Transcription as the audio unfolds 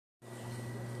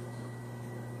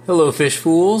Hello fish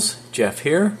fools, Jeff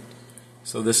here.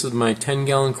 So this is my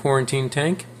 10-gallon quarantine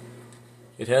tank.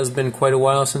 It has been quite a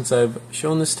while since I've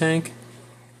shown this tank.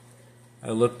 I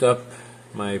looked up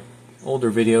my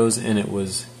older videos and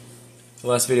the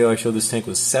last video I showed this tank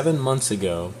was 7 months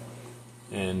ago,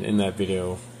 and in that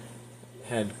video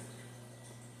had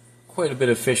quite a bit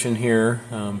of fish in here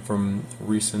from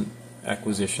recent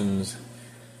acquisitions.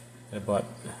 I bought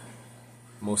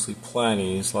mostly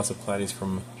Platies, lots of Platies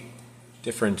from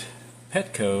different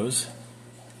Petcos,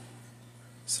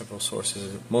 several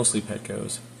sources, mostly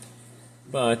Petcos.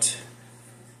 And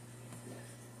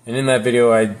in that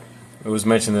video it was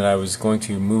mentioned that I was going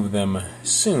to move them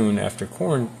soon after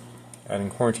adding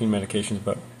quarantine medications,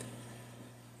 but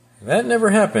that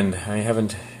never happened. I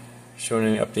haven't shown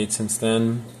any updates since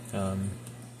then.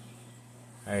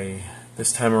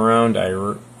 This time around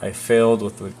I failed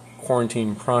with the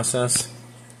quarantine process.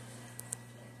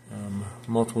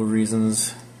 Multiple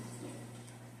reasons,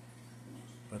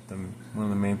 but one of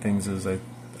the main things is I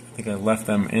think I left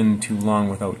them in too long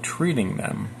without treating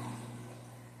them,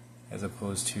 as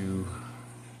opposed to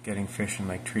getting fish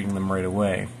and treating them right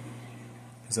away.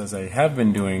 Because as I have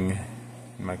been doing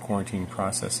in my quarantine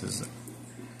processes,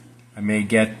 I may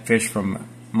get fish from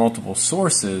multiple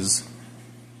sources,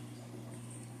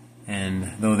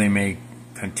 and though they may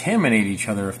contaminate each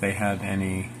other if they had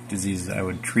any diseases, I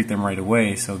would treat them right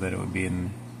away so that it would be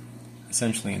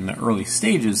essentially in the early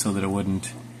stages, so that it would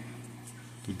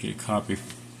get caught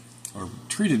or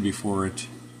treated before it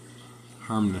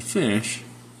harmed the fish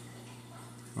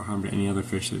or harmed any other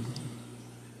fish that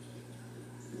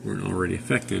weren't already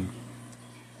affected.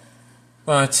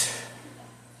 But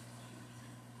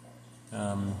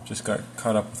just got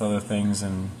caught up with other things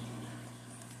and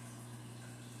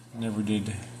never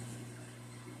did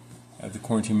have the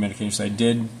quarantine medications. I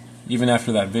did, even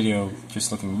after that video,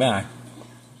 just looking back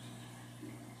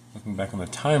on the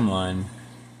timeline,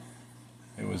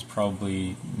 it was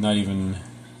probably not even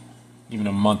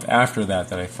a month after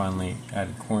that I finally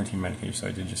added quarantine medication. So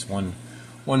I did just one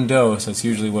dose. That's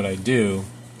usually what I do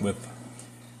with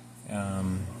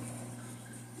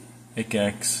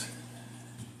ICX,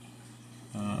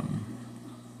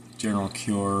 General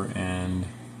Cure, and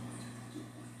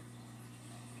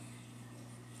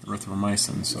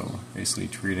erythromycin. So basically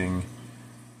treating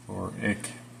for ick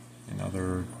and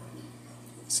other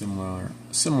similar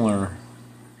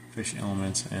fish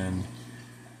ailments, and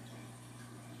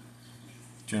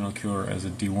General Cure as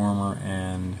a dewormer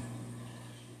and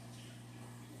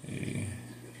any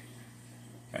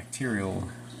bacterial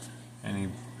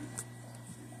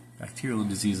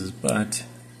diseases. But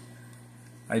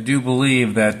I do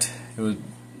believe that it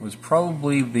was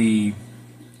probably the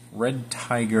red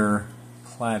tiger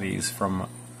Platies from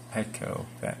Petco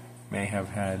that may have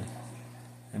had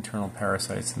internal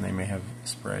parasites, and they may have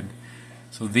spread.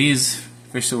 So these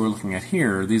fish that we're looking at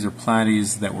here, these are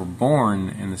Platies that were born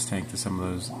in this tank to some of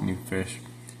those new fish.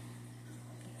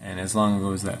 And as long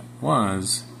ago as that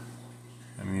was,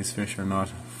 I mean, these fish are not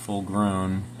full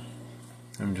grown.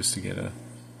 And just to get a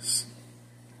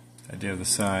idea of the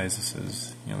size, this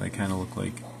is, they kind of look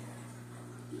like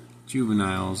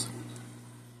juveniles.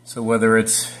 So whether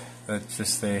it's that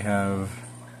just they have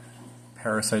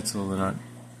parasites, so they're not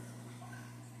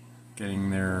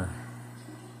getting their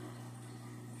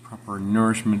proper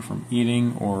nourishment from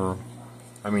eating, or,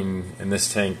 I mean, in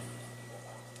this tank,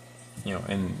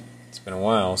 and it's been a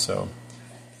while, so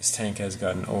this tank has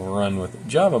gotten overrun with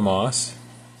Java moss.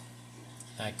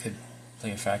 That could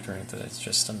play a factor in it, that it's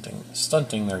just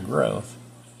stunting their growth.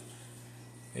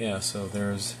 Yeah, so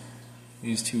there's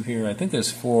these two here. I think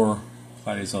there's 4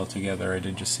 Platies altogether. I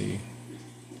did just see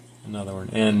another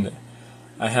one, and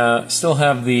I still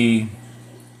have the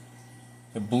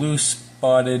blue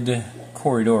spotted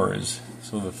corridors.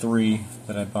 So the 3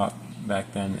 that I bought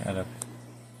back then at a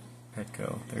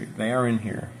Petco, they are in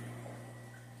here.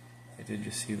 I did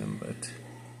just see them, but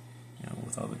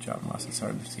with all the job moss, it's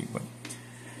hard to see. But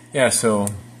yeah, so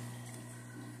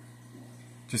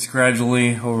just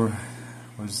gradually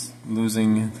was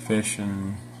losing the fish,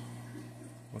 and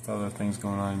with other things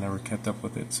going on, I never kept up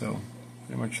with it, so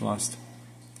pretty much lost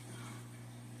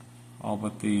all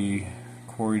but the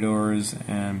corridors.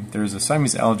 And there's a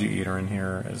Siamese algae eater in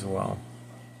here as well,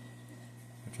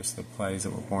 just the Platies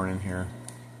that were born in here.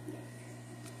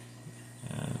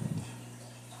 And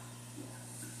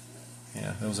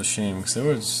yeah, that was a shame, because there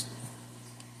was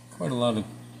quite a lot of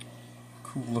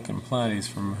cool looking Platies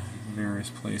from various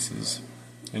places.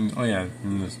 And oh yeah,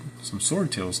 and there's some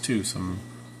swordtails too, some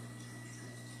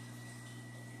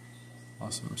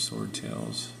awesome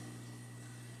swordtails.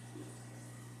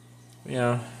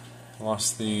 Yeah,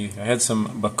 I had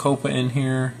some Bacopa in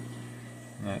here,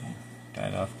 and that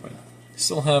died off, but I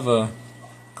still have a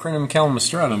Crinum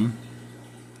calamastratum,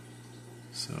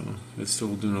 so it's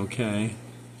still doing okay.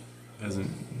 It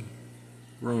hasn't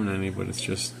grown any, but it's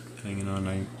just hanging on.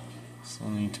 I still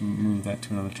need to move that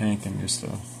to another tank, and just a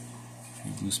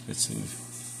few loose bits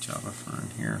of Java fern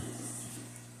here.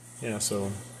 Yeah,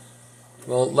 so,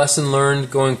 well, lesson learned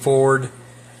going forward.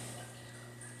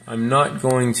 I'm not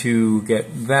going to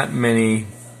get that many.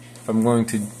 If I'm going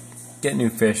to get new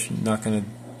fish, I'm not going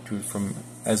to do it from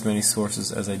as many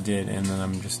sources as I did, and then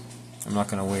I'm not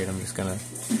going to wait. I'm just going to,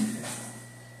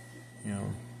 you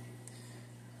know,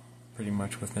 pretty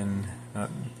much within, not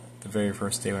the very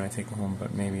first day when I take them home,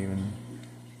 but maybe even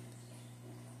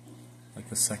like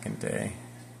the second day,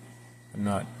 but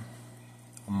not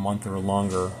a month or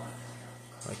longer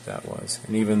like that was.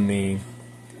 And even I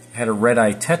had a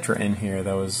red-eye tetra in here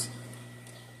that was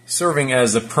serving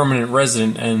as a permanent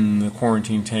resident in the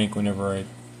quarantine tank whenever I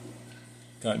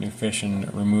got new fish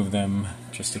and removed them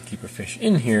just to keep a fish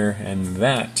in here, and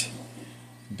that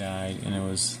died, and it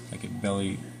was like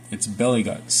its belly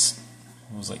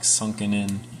was like sunken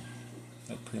in.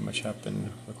 That pretty much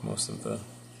happened with most of the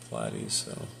Platies,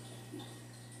 so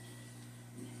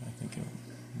I think it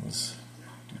was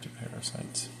due to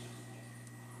parasites.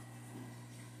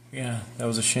 Yeah, that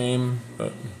was a shame,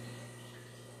 but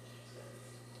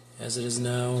as it is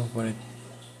now, I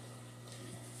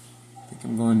think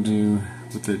I'm going to,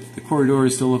 with the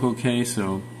corridors still look okay,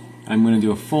 so I'm going to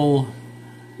do a full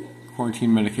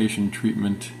quarantine medication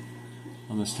treatment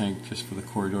on this tank just for the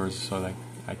corridors so that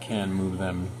I can move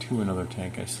them to another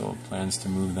tank. I still have plans to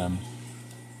move them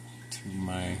to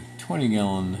my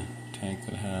 20-gallon tank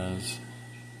that has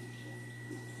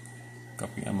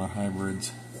guppy Endler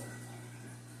hybrids,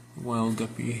 wild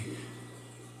guppy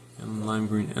and lime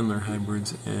green Endler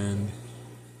hybrids, and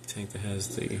a tank that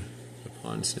has the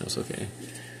pond snails. Okay,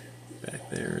 back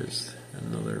there is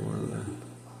another one of the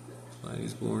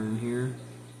Platies born in here,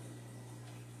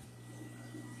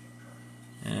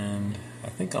 and I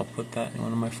think I'll put that in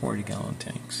one of my 40-gallon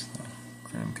tanks, the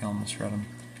Crinum calamastratum,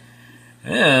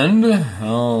 and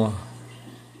I'll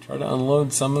try to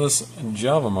unload some of this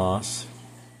Java moss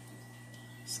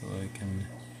so I can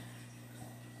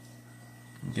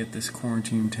get this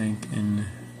quarantine tank in,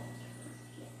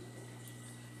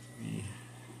 be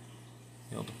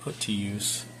able to put to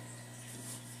use,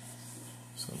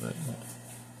 so that,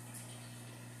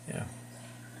 yeah,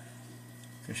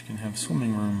 fish can have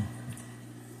swimming room.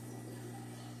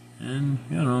 And,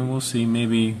 you know, we'll see,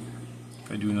 maybe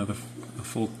if I do a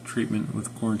full treatment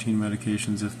with quarantine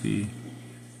medications, if the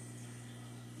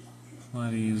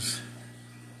Platies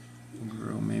will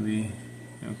grow, maybe,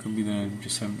 you know, it could be that I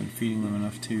just haven't been feeding them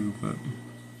enough too, but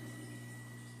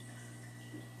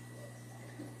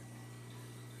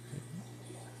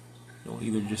they'll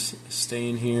either just stay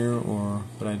in here,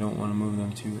 but I don't want to move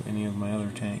them to any of my other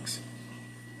tanks.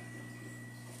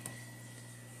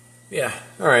 Yeah,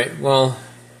 alright, well,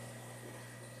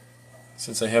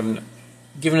 since I haven't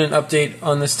given an update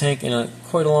on this tank in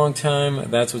quite a long time,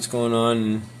 that's what's going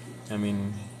on. I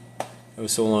mean, it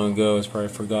was so long ago, it's probably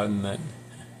forgotten that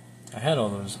I had all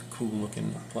those cool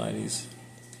looking Platies.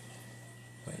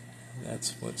 But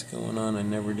that's what's going on. I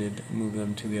never did move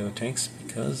them to the other tanks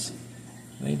because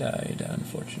they died,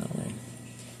 unfortunately.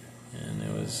 And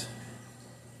it was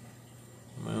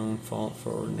my own fault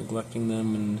for neglecting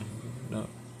them and not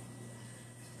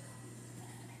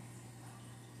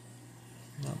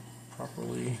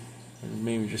properly, and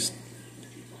maybe just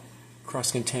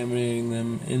cross-contaminating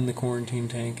them in the quarantine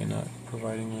tank and not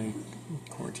providing like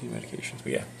quarantine medications.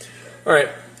 But yeah. Alright,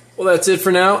 well that's it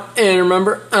for now, and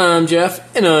remember, I'm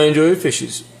Jeff, and I enjoy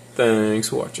fishies. Thanks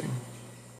for watching.